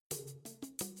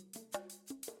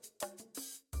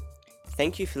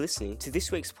Thank you for listening to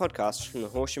this week's podcast from the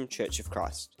Horsham Church of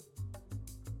Christ.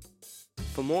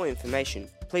 For more information,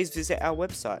 please visit our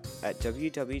website at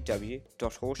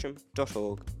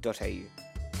www.horsham.org.au.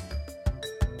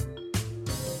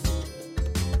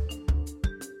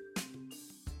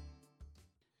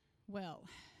 Well,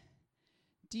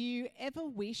 do you ever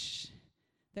wish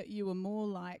that you were more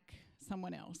like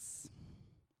someone else?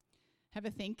 Have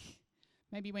a think.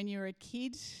 Maybe when you were a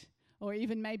kid, or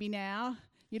even maybe now,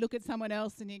 you look at someone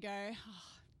else and you go,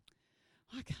 oh,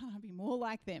 why can't I be more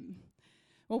like them?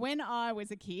 Well, when I was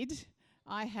a kid,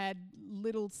 I had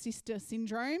little sister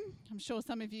syndrome. I'm sure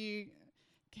some of you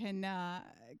can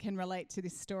relate to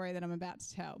this story that I'm about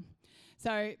to tell.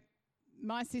 So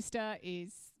my sister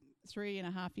is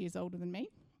 3.5 years older than me,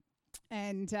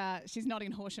 and she's not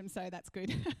in Horsham, so that's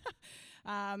good.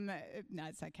 No,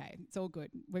 it's okay. It's all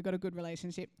good. We've got a good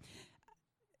relationship.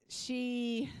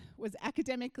 She was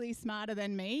academically smarter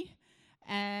than me,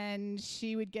 and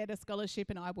she would get a scholarship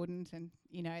and I wouldn't, and,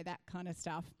 you know, that kind of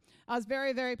stuff. I was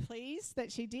very, very pleased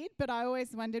that she did, but I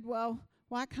always wondered, well,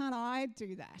 why can't I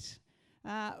do that?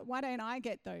 Why don't I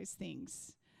get those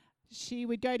things? She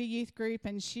would go to youth group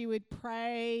and she would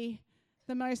pray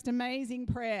the most amazing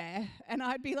prayer, and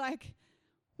I'd be like,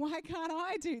 why can't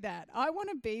I do that? I want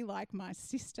to be like my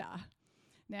sister.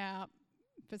 Now,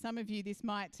 for some of you, this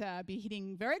might be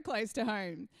hitting very close to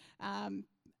home.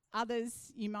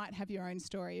 Others, you might have your own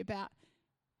story about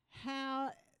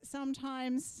how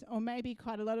sometimes, or maybe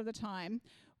quite a lot of the time,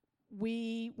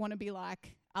 we want to be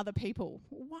like other people.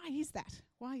 Why is that?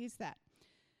 Why is that?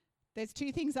 There's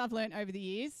two things I've learned over the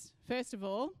years. First of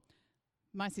all,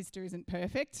 my sister isn't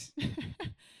perfect,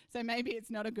 so maybe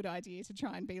it's not a good idea to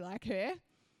try and be like her.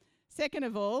 Second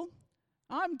of all,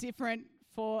 I'm different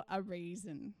for a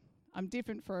reason. I'm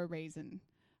different for a reason.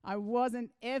 I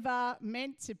wasn't ever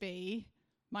meant to be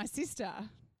my sister.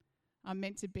 I'm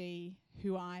meant to be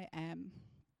who I am.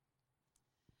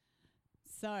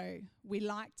 So we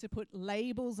like to put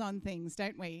labels on things,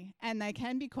 don't we? And they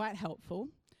can be quite helpful.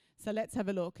 So let's have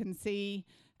a look and see,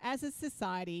 as a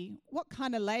society, what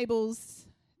kind of labels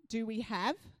do we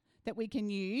have that we can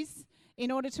use in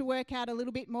order to work out a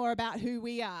little bit more about who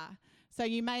we are. So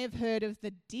you may have heard of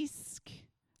the DISC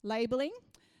labelling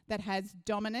that has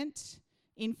dominant,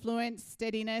 influence,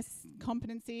 steadiness,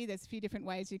 competency. There's a few different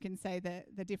ways you can say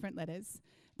the different letters.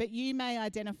 But you may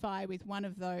identify with one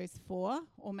of those four,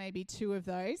 or maybe two of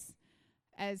those,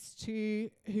 as to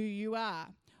who you are.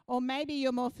 Or maybe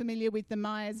you're more familiar with the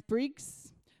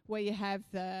Myers-Briggs, where you have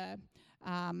the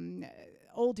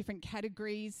all different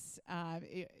categories.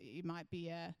 You might be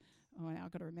now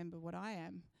I've got to remember what I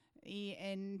am.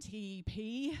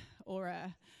 ENTP, or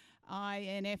a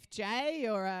INFJ,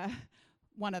 or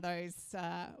one of those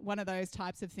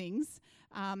types of things.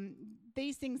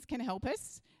 These things can help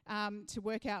us to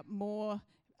work out more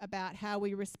about how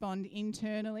we respond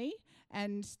internally,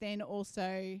 and then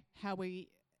also how we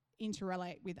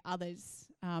interrelate with others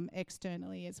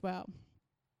externally as well.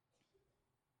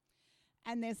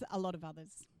 And there's a lot of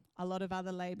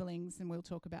other labellings, and we'll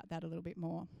talk about that a little bit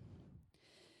more.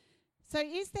 So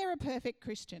is there a perfect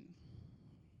Christian?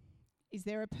 Is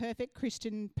there a perfect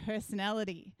Christian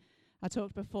personality? I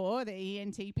talked before, the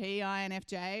ENTP,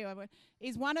 INFJ.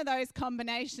 Is one of those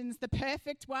combinations the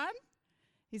perfect one?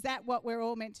 Is that what we're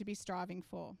all meant to be striving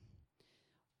for?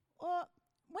 Or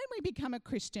when we become a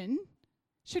Christian,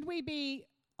 should we be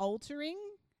altering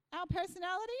our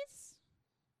personalities?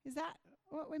 Is that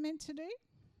what we're meant to do?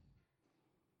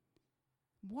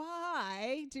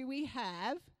 Why do we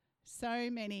have so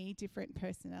many different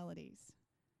personalities?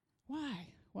 Why?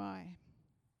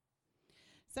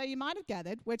 So you might have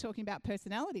gathered we're talking about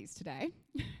personalities today.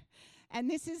 And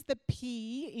this is the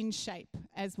P in shape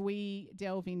as we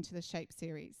delve into the shape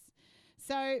series.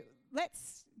 So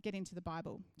let's get into the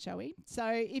Bible, shall we? So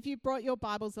if you brought your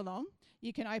Bibles along,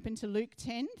 you can open to Luke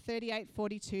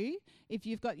 10:38-42. If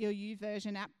you've got your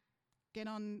YouVersion app, get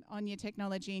on your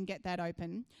technology and get that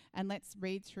open. And let's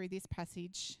read through this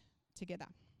passage together.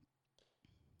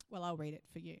 Well, I'll read it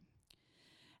for you.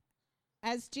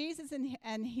 As Jesus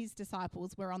and his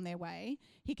disciples were on their way,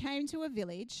 he came to a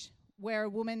village where a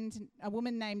woman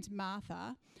named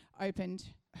Martha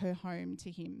opened her home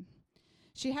to him.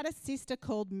 She had a sister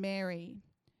called Mary,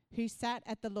 who sat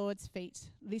at the Lord's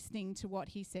feet listening to what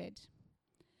he said.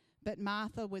 But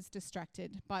Martha was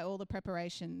distracted by all the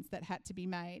preparations that had to be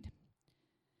made.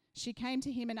 She came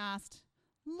to him and asked,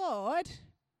 "Lord,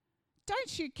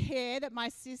 don't you care that my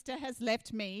sister has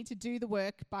left me to do the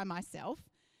work by myself?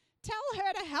 Tell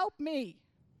her to help me."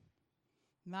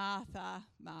 "Martha,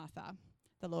 Martha,"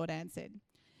 the Lord answered,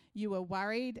 "you are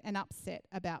worried and upset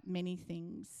about many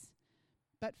things,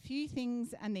 but few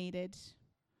things are needed,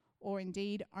 or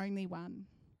indeed only one.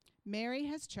 Mary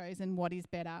has chosen what is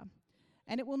better,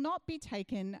 and it will not be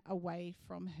taken away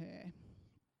from her.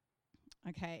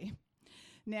 Okay,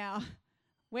 now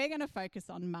we're going to focus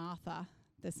on Martha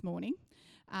this morning.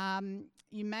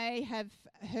 You may have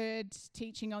heard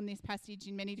teaching on this passage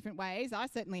in many different ways. I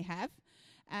certainly have.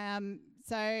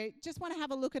 So just want to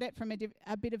have a look at it from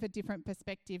a bit of a different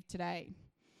perspective today.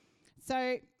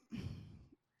 So,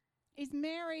 is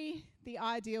Mary the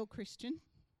ideal Christian?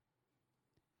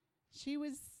 She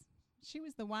was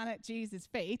the one at Jesus'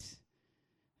 feet.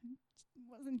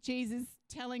 Wasn't Jesus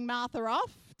telling Martha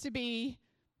off to be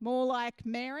more like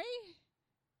Mary?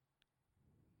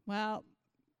 Well,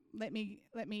 let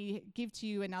me give to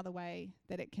you another way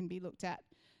that it can be looked at.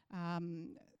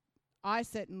 I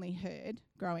certainly heard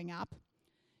growing up,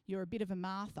 you're a bit of a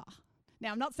Martha.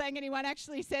 Now, I'm not saying anyone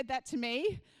actually said that to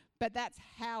me, but that's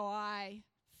how I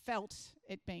felt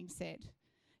it being said.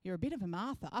 You're a bit of a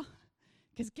Martha,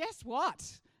 because guess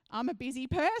what? I'm a busy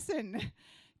person.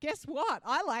 Guess what?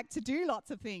 I like to do lots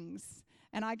of things,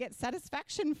 and I get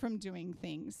satisfaction from doing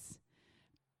things.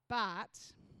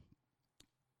 But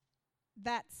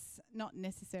that's not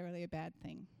necessarily a bad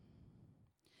thing.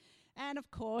 And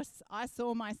of course, I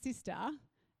saw my sister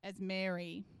as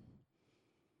Mary.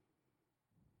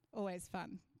 Always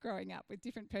fun growing up with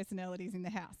different personalities in the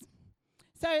house.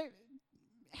 So,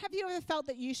 have you ever felt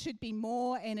that you should be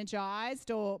more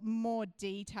energized or more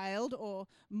detailed or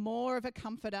more of a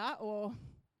comforter or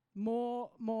more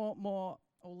or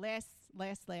less?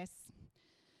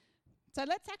 So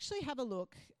let's actually have a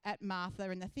look at Martha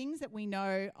and the things that we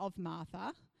know of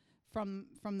Martha from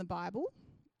the Bible,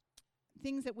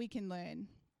 things that we can learn.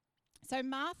 So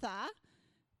Martha,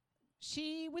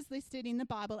 she was listed in the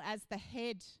Bible as the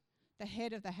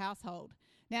head of the household.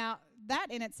 Now, that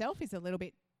in itself is a little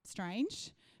bit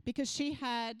strange because she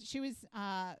was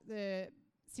the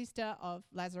sister of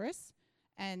Lazarus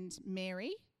and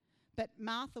Mary, but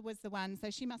Martha was the one, so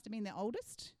she must have been the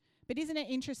oldest. But isn't it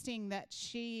interesting that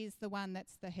she is the one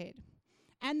that's the head?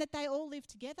 And that they all live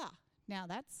together. Now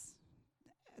that's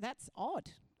odd,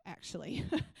 actually,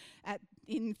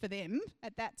 for them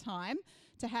at that time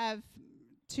to have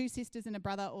two sisters and a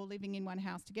brother all living in one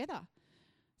house together.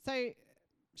 So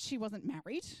she wasn't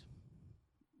married.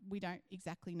 We don't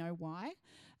exactly know why.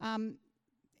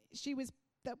 She was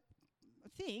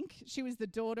the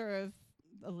daughter of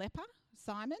a leper,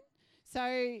 Simon.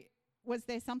 So was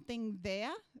there something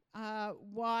there?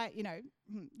 Why,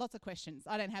 lots of questions.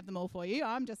 I don't have them all for you.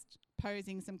 I'm just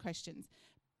posing some questions.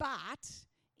 But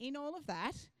in all of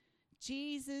that,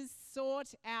 Jesus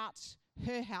sought out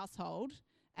her household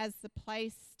as the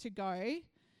place to go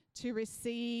to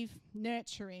receive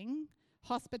nurturing,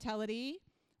 hospitality,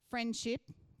 friendship,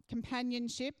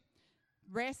 companionship,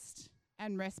 rest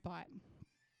and respite.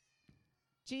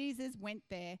 Jesus went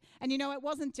there. And it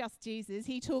wasn't just Jesus.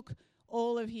 He took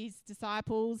all of his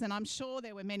disciples, and I'm sure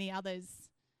there were many others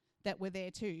that were there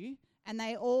too, and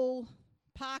they all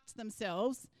parked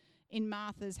themselves in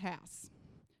Martha's house.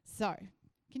 So,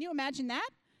 can you imagine that?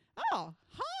 Oh,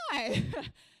 hi,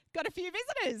 got a few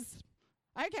visitors.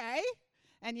 Okay.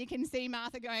 And you can see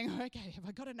Martha going, okay, have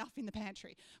I got enough in the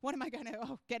pantry? What am I going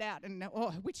to get out? And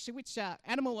which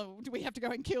animal do we have to go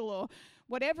and kill? Or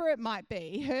whatever it might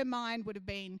be, her mind would have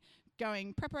been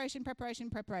going preparation.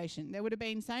 There would have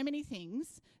been so many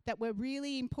things that were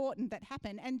really important that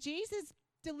happened. And Jesus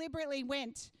deliberately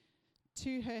went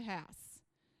to her house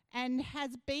and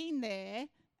has been there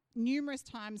numerous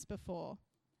times before.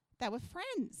 They were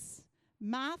friends.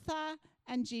 Martha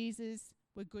and Jesus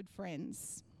were good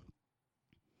friends.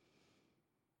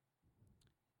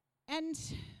 And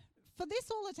for this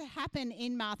all to happen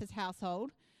in Martha's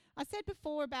household, I said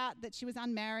before about that she was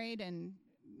unmarried and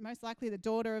most likely the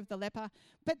daughter of the leper,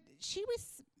 but she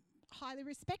was highly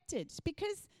respected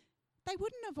because they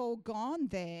wouldn't have all gone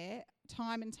there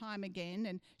time and time again,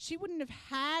 and she wouldn't have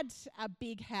had a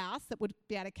big house that would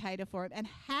be able to cater for it and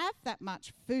have that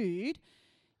much food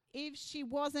if she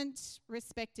wasn't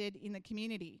respected in the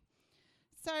community.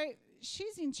 So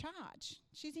she's in charge.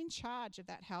 She's in charge of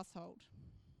that household.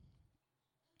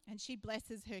 And she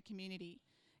blesses her community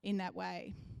in that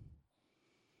way.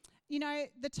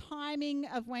 The timing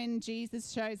of when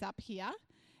Jesus shows up here,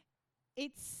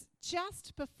 it's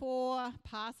just before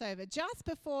Passover, just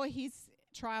before his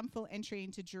triumphal entry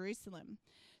into Jerusalem.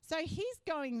 So he's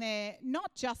going there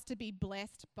not just to be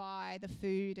blessed by the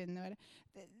food, and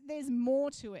there's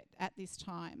more to it at this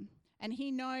time. And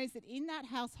he knows that in that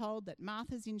household that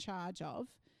Martha's in charge of,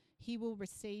 he will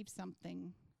receive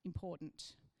something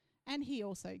important. And he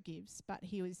also gives, but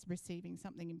he was receiving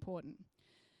something important.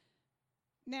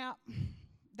 Now,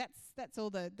 that's all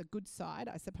the good side,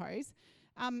 I suppose.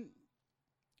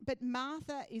 But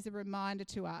Martha is a reminder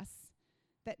to us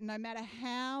that no matter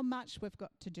how much we've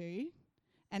got to do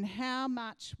and how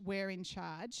much we're in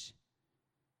charge,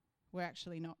 we're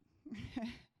actually not.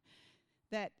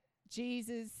 That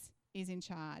Jesus is in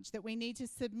charge, that we need to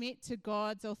submit to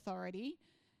God's authority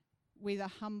with a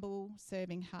humble,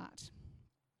 serving heart.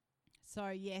 So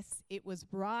yes, it was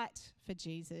right for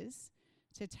Jesus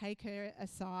to take her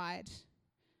aside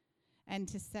and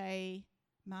to say,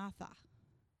 Martha,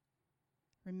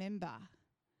 remember,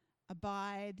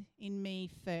 abide in me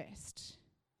first.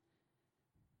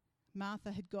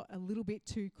 Martha had got a little bit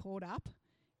too caught up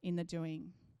in the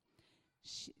doing.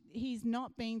 He's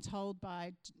not being told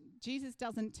by, Jesus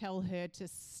doesn't tell her to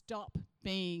stop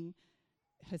being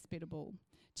hospitable.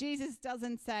 Jesus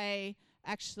doesn't say,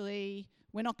 actually,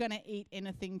 we're not going to eat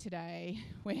anything today.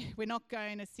 We're not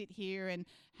going to sit here and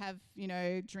have,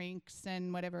 drinks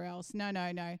and whatever else. No.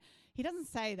 He doesn't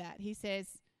say that. He says,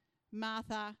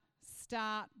 Martha,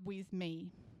 start with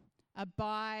me.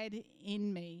 Abide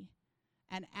in me.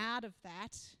 And out of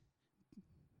that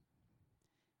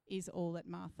is all that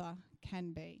Martha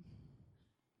can be.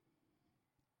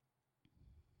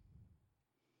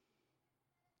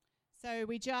 So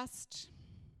we just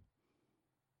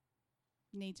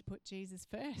need to put Jesus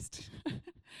first.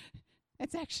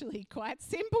 It's actually quite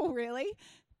simple, really.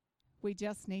 We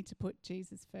just need to put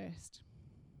Jesus first.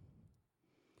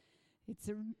 It's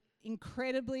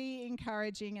incredibly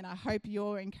encouraging, and I hope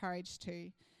you're encouraged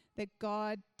too, that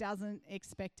God doesn't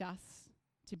expect us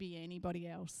to be anybody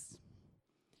else.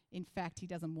 In fact, he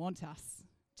doesn't want us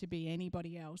to be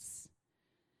anybody else.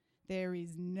 There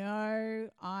is no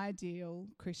ideal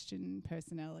Christian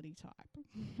personality type.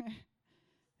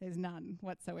 There's none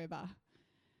whatsoever.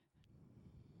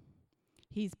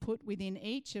 He's put within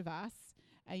each of us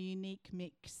a unique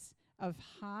mix of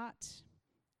heart,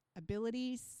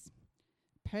 abilities,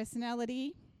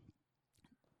 personality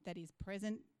that is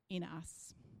present in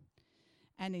us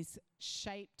and is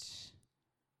shaped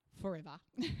forever.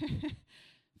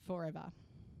 Forever.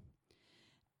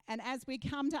 And as we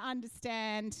come to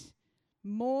understand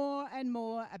more and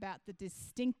more about the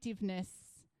distinctiveness,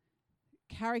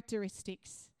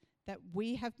 characteristics that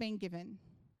we have been given,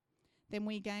 then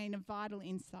we gain a vital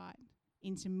insight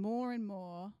into more and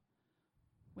more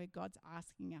where God's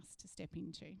asking us to step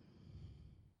into.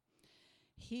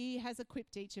 He has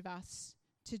equipped each of us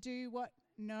to do what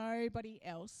nobody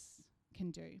else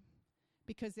can do,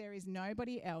 because there is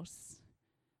nobody else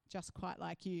just quite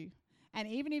like you. And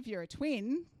even if you're a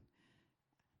twin,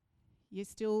 you're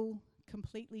still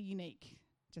completely unique.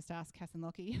 Just ask Cass and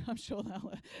Lockie. I'm sure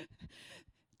they'll.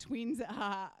 Twins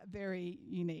are very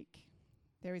unique.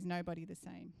 There is nobody the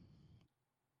same.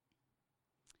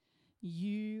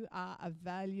 You are a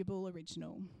valuable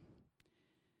original,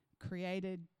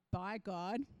 created by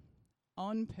God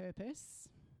on purpose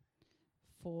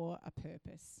for a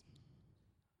purpose.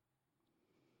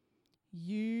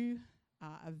 You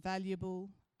are a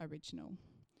valuable original,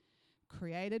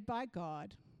 created by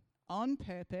God on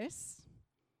purpose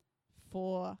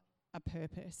for a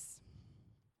purpose.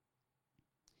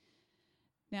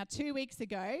 Now, 2 weeks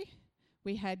ago,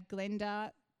 we had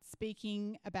Glenda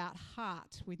speaking about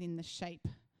heart within the shape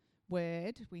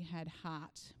word. We had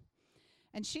heart.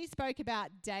 And she spoke about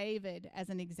David as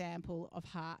an example of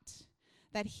heart,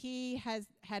 that he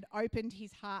had opened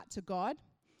his heart to God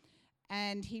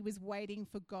and he was waiting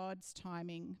for God's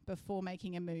timing before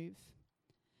making a move.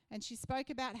 And she spoke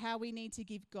about how we need to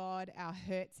give God our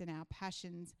hurts and our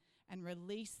passions and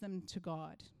release them to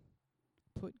God.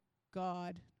 Put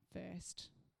God first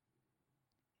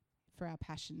for our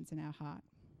passions and our heart.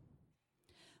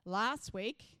 Last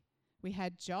week, we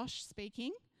had Josh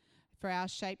speaking for our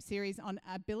Shape series on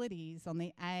abilities, on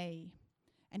the A.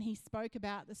 And he spoke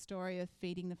about the story of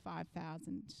feeding the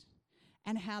 5,000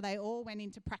 and how they all went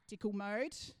into practical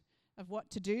mode of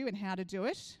what to do and how to do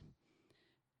it.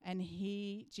 And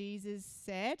Jesus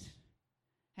said,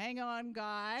 hang on,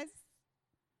 guys.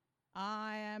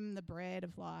 I am the bread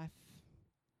of life.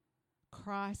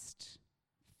 Christ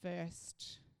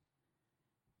first.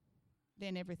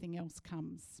 Then everything else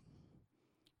comes.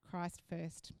 Christ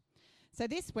first. So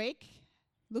this week,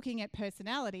 looking at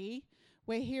personality,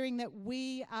 we're hearing that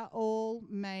we are all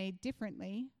made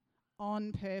differently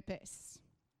on purpose,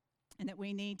 and that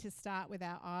we need to start with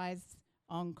our eyes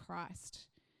on Christ,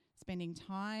 spending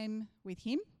time with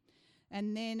him,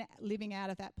 and then living out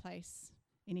of that place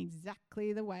in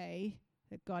exactly the way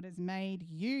that God has made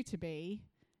you to be,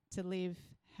 to live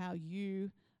how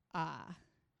you are.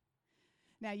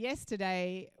 Now,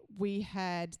 yesterday we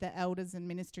had the elders and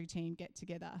ministry team get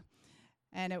together,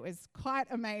 And it was quite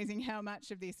amazing how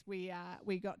much of this we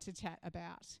got to chat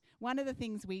about. One of the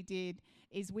things we did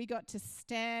is we got to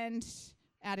stand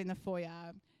out in the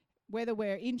foyer, whether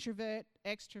we're introvert,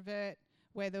 extrovert,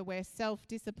 whether we're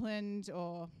self-disciplined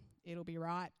or it'll be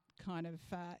right kind of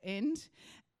end.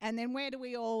 And then where do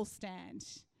we all stand?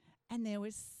 And there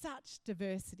was such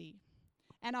diversity.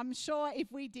 And I'm sure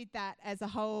if we did that as a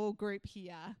whole group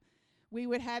here, we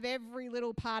would have every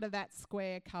little part of that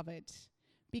square covered,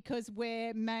 because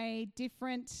we're made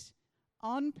different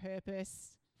on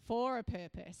purpose for a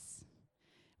purpose.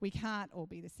 We can't all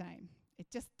be the same. It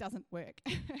just doesn't work.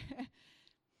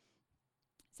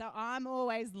 So I'm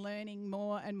always learning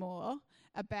more and more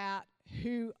about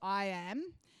who I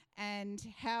am and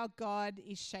how God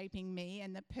is shaping me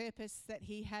and the purpose that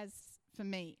he has for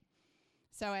me.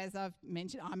 So as I've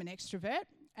mentioned, I'm an extrovert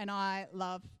and I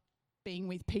love being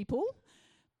with people.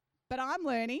 But I'm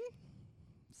learning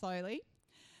slowly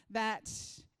that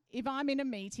if I'm in a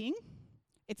meeting,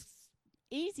 it's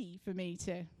easy for me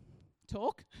to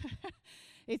talk.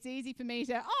 It's easy for me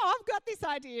to, I've got this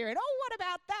idea, and what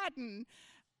about that? And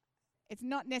it's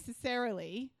not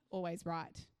necessarily always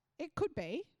right. It could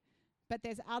be, but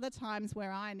there's other times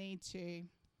where I need to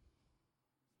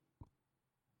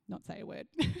not say a word.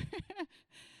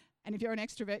 And if you're an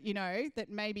extrovert, you know that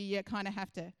maybe you kind of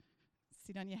have to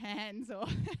sit on your hands or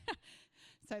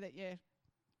so that you're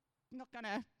not going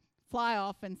to fly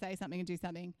off and say something and do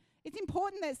something. It's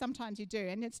important that sometimes you do,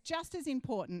 and it's just as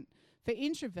important for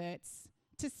introverts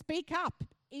to speak up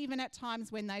even at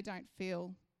times when they don't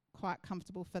feel quite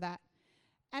comfortable for that.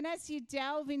 And as you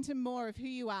delve into more of who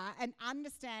you are and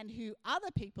understand who other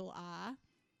people are,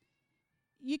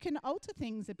 you can alter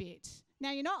things a bit.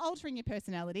 Now, you're not altering your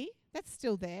personality. That's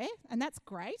still there, and that's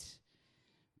great.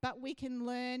 But we can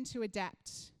learn to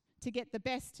adapt to get the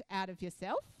best out of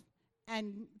yourself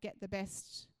and get the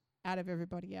best out of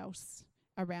everybody else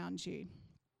around you.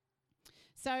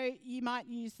 So you might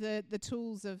use the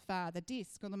tools of the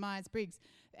DISC or the Myers-Briggs,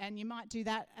 and you might do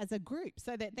that as a group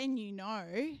so that then you know,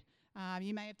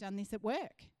 you may have done this at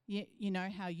work. You know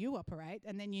how you operate,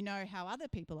 and then you know how other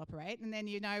people operate, and then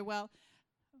you know, well,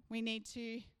 we need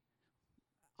to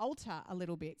alter a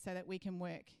little bit so that we can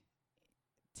work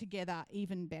together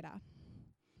even better.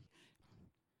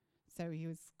 So he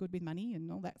was good with money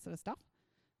and all that sort of stuff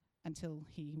until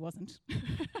he wasn't.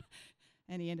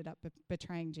 And he ended up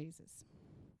betraying Jesus.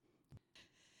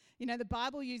 You know, the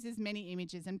Bible uses many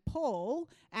images, and Paul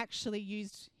actually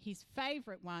used his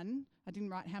favourite one. I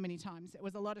didn't write how many times. It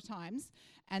was a lot of times.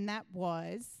 And that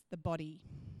was the body.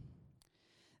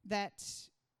 That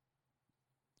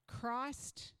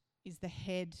Christ is the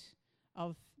head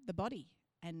of the body,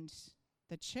 and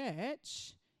the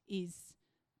church is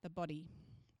the body.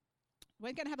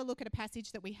 We're going to have a look at a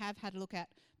passage that we have had a look at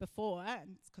before,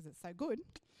 and it's because it's so good.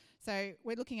 So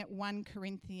we're looking at 1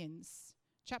 Corinthians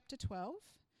chapter 12,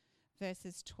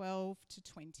 verses 12 to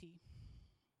 20.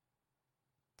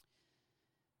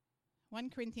 1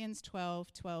 Corinthians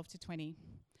 12, 12 to 20.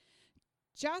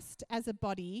 Just as a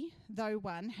body, though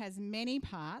one, has many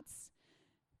parts,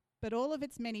 but all of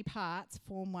its many parts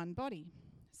form one body,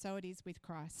 so it is with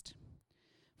Christ.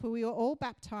 For we are all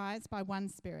baptized by one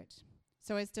Spirit,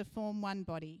 so as to form one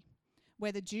body.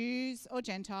 Whether Jews or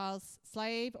Gentiles,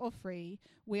 slave or free,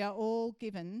 we are all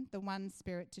given the one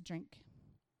Spirit to drink.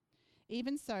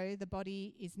 Even so, the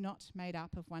body is not made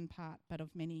up of one part, but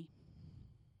of many.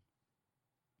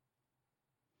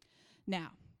 Now,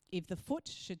 if the foot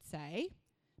should say,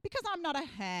 because I'm not a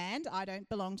hand, I don't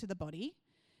belong to the body,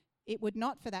 it would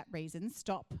not for that reason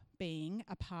stop being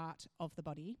a part of the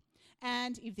body.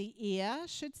 And if the ear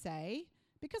should say,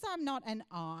 because I'm not an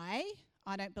eye,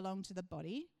 I don't belong to the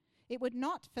body, it would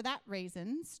not for that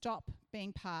reason stop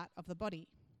being part of the body.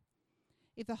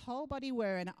 If the whole body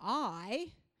were an eye,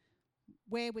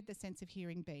 where would the sense of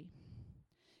hearing be?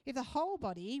 If the whole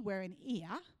body were an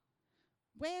ear,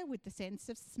 where would the sense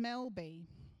of smell be?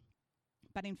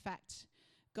 But in fact,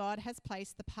 God has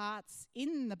placed the parts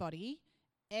in the body,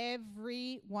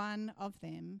 every one of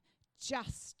them,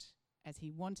 just as he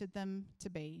wanted them to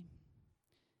be.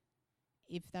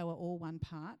 If they were all one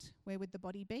part, where would the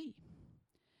body be?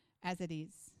 As it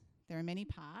is, there are many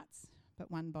parts, but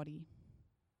one body.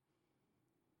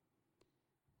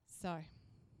 So,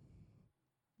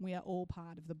 we are all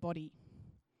part of the body.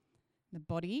 The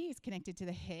body is connected to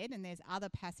the head, and there's other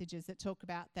passages that talk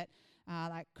about that,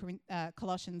 like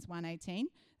Colossians 1:18,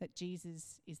 that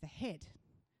Jesus is the head.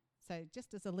 So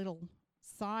just as a little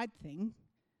side thing,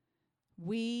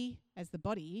 we as the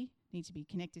body need to be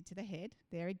connected to the head.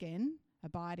 There again,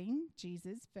 abiding,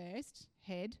 Jesus first,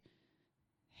 head.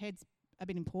 Head's a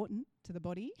bit important to the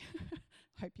body.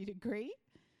 Hope you'd agree.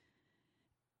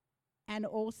 And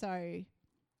also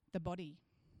the body.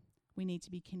 We need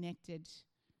to be connected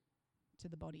to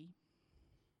the body.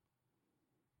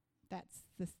 That's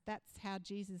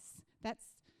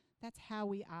how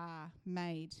we are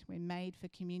made. We're made for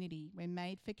community. We're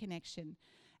made for connection.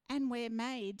 And we're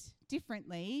made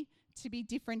differently to be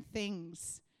different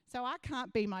things. So I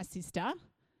can't be my sister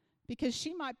because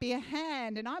she might be a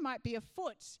hand and I might be a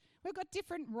foot. We've got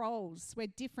different roles. We're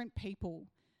different people.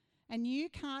 And you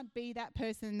can't be that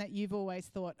person that you've always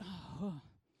thought, oh,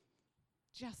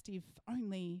 just if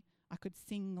only I could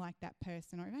sing like that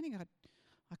person, or if only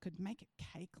I could make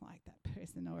a cake like that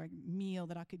person, or a meal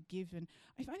that I could give, and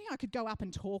if only I could go up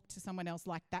and talk to someone else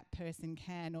like that person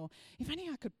can, or if only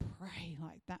I could pray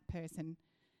like that person.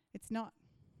 It's not.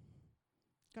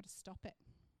 Got to stop it.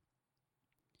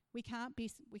 We can't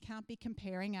be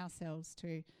comparing ourselves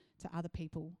to other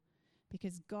people,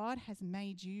 because God has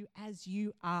made you as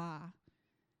you are.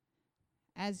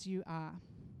 As you are.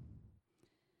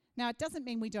 Now, it doesn't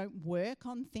mean we don't work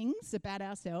on things about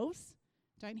ourselves.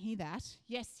 Don't hear that.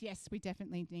 Yes, we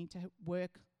definitely need to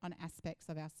work on aspects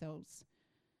of ourselves.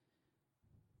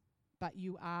 But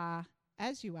you are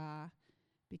as you are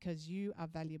because you are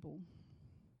valuable.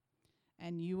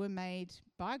 And you were made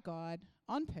by God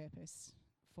on purpose,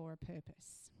 for a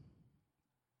purpose.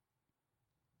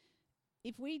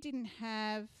 If we didn't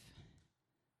have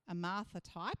a Martha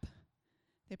type,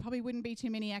 there probably wouldn't be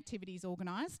too many activities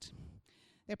organised.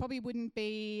 There probably wouldn't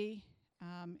be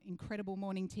incredible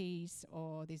morning teas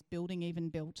or this building even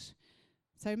built.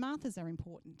 So Marthas are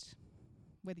important.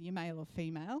 Whether you're male or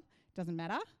female, doesn't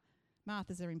matter.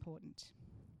 Marthas are important.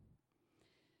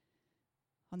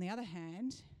 On the other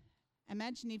hand,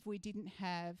 imagine if we didn't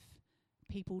have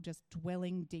people just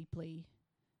dwelling deeply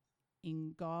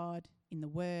in God, in the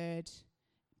Word,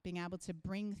 being able to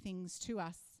bring things to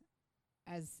us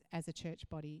as a church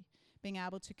body, being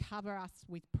able to cover us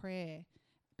with prayer,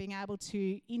 being able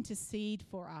to intercede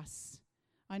for us.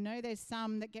 I know there's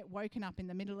some that get woken up in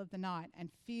the middle of the night and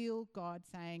feel God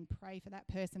saying, pray for that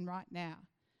person right now.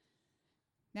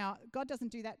 Now, God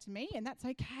doesn't do that to me, and that's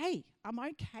okay. I'm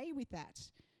okay with that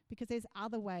because there's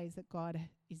other ways that God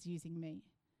is using me.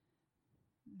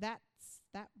 That's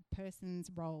that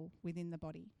person's role within the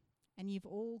body. And you've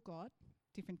all got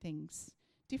different things,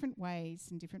 different ways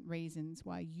and different reasons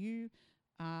why you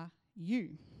are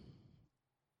you.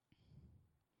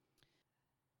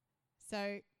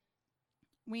 So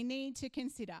we need to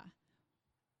consider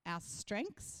our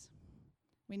strengths.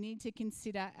 We need to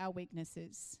consider our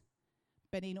weaknesses.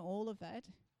 But in all of it,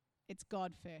 it's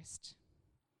God first.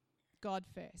 God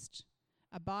first.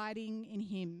 Abiding in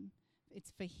Him.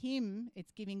 It's for Him,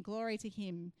 it's giving glory to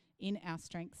Him in our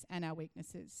strengths and our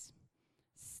weaknesses.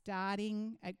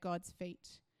 Starting at God's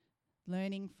feet.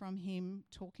 Learning from Him,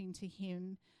 talking to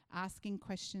Him, asking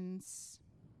questions.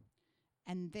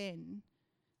 And then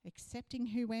accepting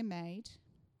who we're made,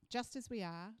 just as we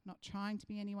are, not trying to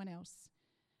be anyone else,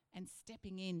 and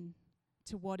stepping in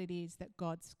to what it is that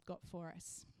God's got for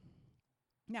us.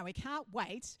 Now, we can't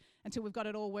wait until we've got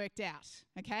it all worked out,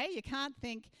 okay? You can't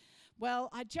think, well,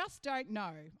 I just don't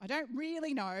know. I don't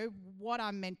really know what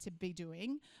I'm meant to be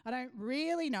doing. I don't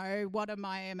really know what are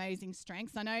my amazing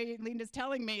strengths. I know Linda's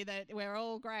telling me that we're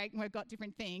all great and we've got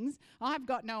different things. I've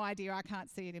got no idea. I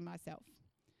can't see it in myself.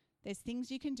 There's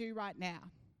things you can do right now.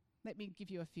 Let me give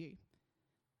you a few.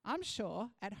 I'm sure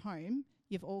at home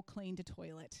you've all cleaned a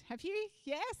toilet. Have you?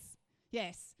 Yes?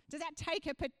 Yes. Does that take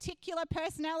a particular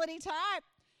personality type?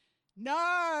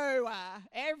 No.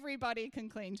 Everybody can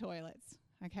clean toilets.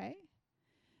 Okay?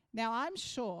 Now, I'm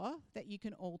sure that you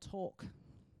can all talk.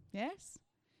 Yes?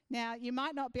 Now, you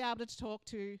might not be able to talk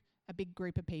to a big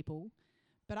group of people,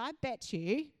 but I bet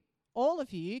you, all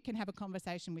of you can have a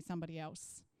conversation with somebody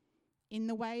else in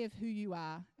the way of who you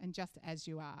are and just as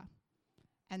you are.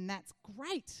 And that's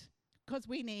great because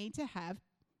we need to have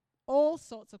all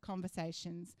sorts of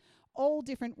conversations, all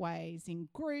different ways, in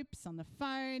groups, on the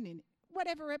phone, in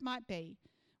whatever it might be,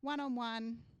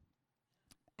 one-on-one,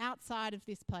 outside of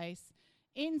this place,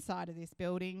 inside of this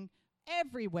building,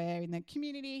 everywhere in the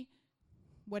community,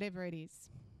 whatever it is.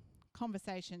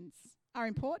 Conversations are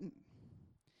important.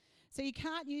 So you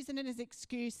can't use it as an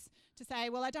excuse to say,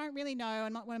 well, I don't really know,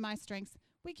 and not one of my strengths.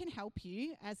 We can help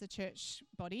you as a church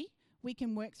body. We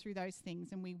can work through those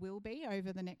things, and we will be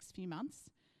over the next few months.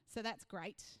 So that's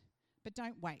great. But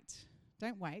don't wait.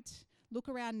 Don't wait. Look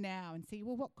around now and see,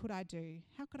 well, what could I do?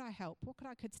 How could I help? What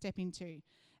could step into?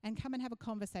 And come and have a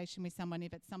conversation with someone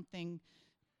if it's something,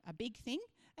 a big thing.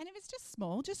 And if it's just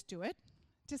small, just do it.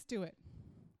 Just do it.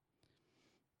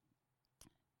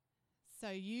 So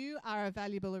you are a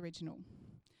valuable original,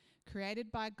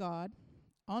 created by God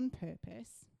on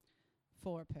purpose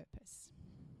for a purpose.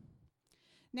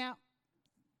 Now,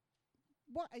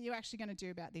 what are you actually going to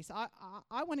do about this?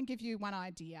 I want to give you one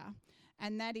idea,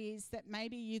 and that is that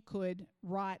maybe you could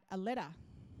write a letter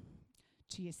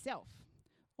to yourself,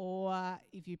 or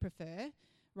if you prefer,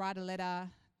 write a letter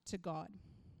to God.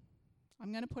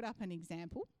 I'm going to put up an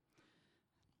example.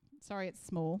 Sorry, it's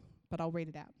small, but I'll read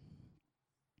it out.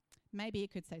 Maybe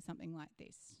it could say something like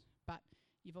this, but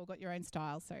you've all got your own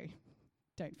style, so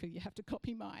don't feel you have to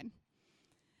copy mine.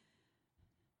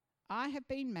 I have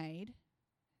been made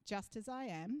just as I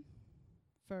am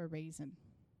for a reason.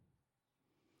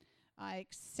 I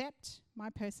accept my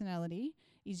personality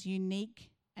is unique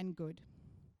and good.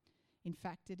 In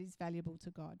fact, it is valuable to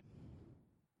God.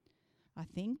 I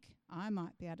think I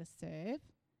might be able to serve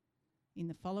in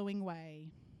the following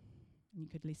way, and you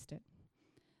could list it.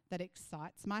 That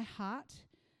excites my heart,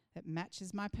 that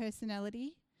matches my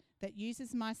personality, that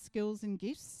uses my skills and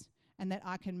gifts, and that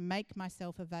I can make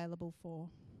myself available for.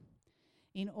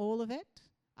 In all of it,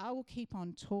 I will keep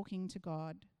on talking to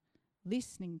God,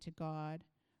 listening to God,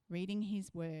 reading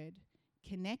His word,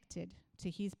 connected to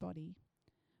His body,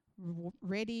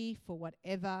 ready for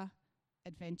whatever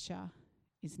adventure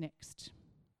is next.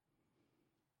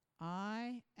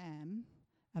 I am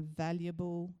a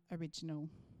valuable original,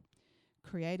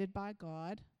 created by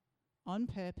God on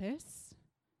purpose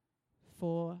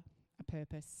for a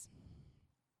purpose.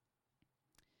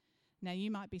 Now,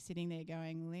 you might be sitting there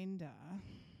going, Linda,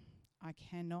 I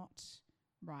cannot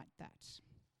write that.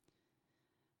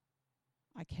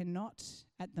 I cannot,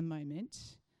 at the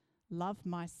moment, love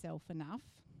myself enough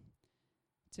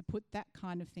to put that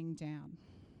kind of thing down.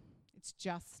 It's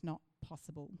just not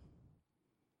possible.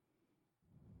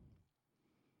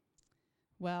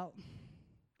 Well,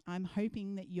 I'm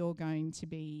hoping that you're going to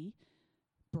be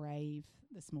brave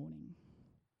this morning,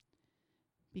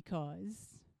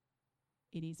 because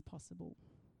it is possible.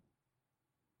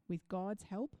 With God's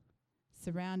help,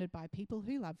 surrounded by people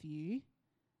who love you,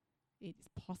 it's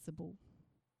possible,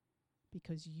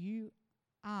 because you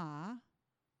are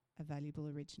a valuable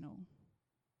original.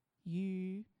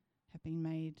 You have been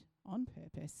made on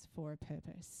purpose for a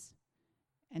purpose.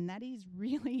 And that is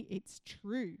really, it's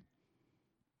true.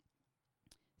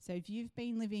 So if you've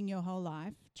been living your whole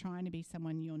life trying to be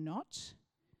someone you're not,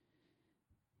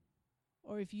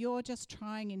 or if you're just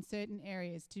trying in certain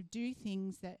areas to do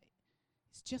things that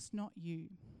it's just not you,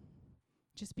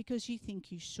 just because you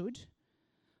think you should,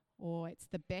 or it's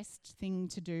the best thing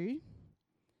to do,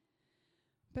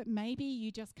 but maybe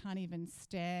you just can't even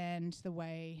stand the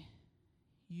way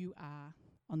you are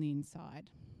on the inside.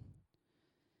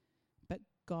 But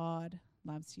God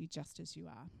loves you just as you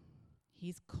are.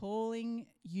 He's calling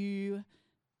you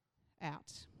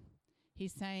out.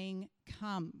 He's saying,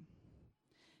 come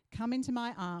into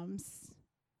my arms,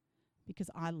 because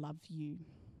I love you.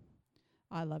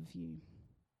 I love you.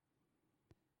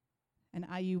 And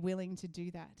are you willing to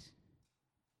do that?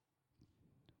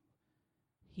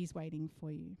 He's waiting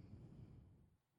for you.